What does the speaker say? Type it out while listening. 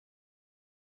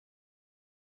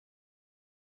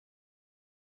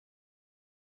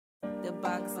The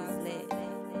box is lit.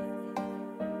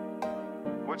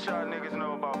 What y'all niggas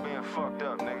know about being fucked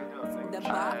up, nigga? The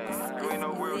box is You ain't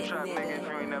no real lit, trap nigga if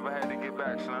you ain't never had to get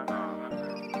back, son.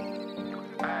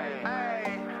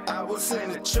 I was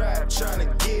in the trap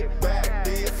tryna get back,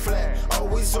 dead flat.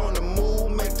 Always on the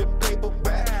move, make the paper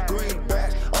back,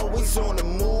 greenback. Always on the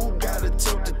move, gotta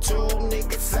tilt the tool.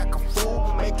 Niggas act a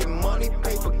fool, making money,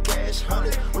 paper, cash,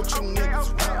 hundreds. What you niggas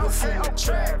want? I was in the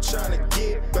trap tryna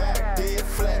get back, dead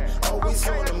flat. Always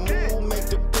on the move, make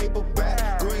the paper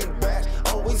back, greenback.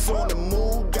 Always on the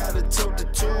move, gotta tilt the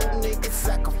tool. Niggas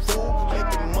act a fool,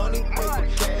 making money, paper,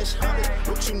 cash, hundreds.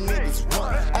 What you niggas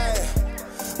want?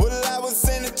 Well, I was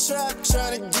in the trap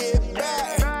tryna get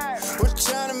back. Was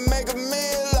tryna make a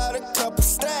meal out of couple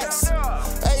stacks.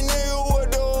 Hey nigga,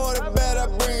 what the order? Bet I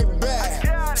bring it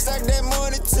back. Stack that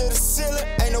money to the ceiling,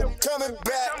 ain't no coming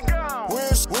back.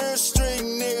 Real street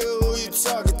nigga, who you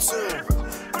talking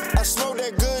to? I smoke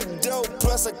that good dope,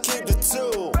 plus I keep the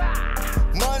tool.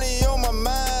 Money on my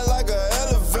mind like an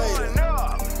elevator.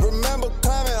 Remember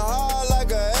climbing hard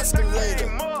like an escalator.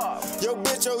 Yo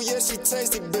bitch, oh yeah, she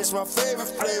tasty, bitch, my favorite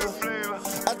flavor.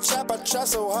 I trap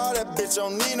so hard, that bitch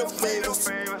don't need no favors.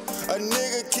 A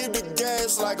nigga keep the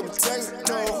gas like I'm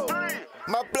Texaco.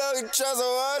 My plug and trap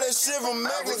so hard, that shit from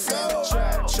Mexico. I was in the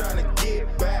trap tryna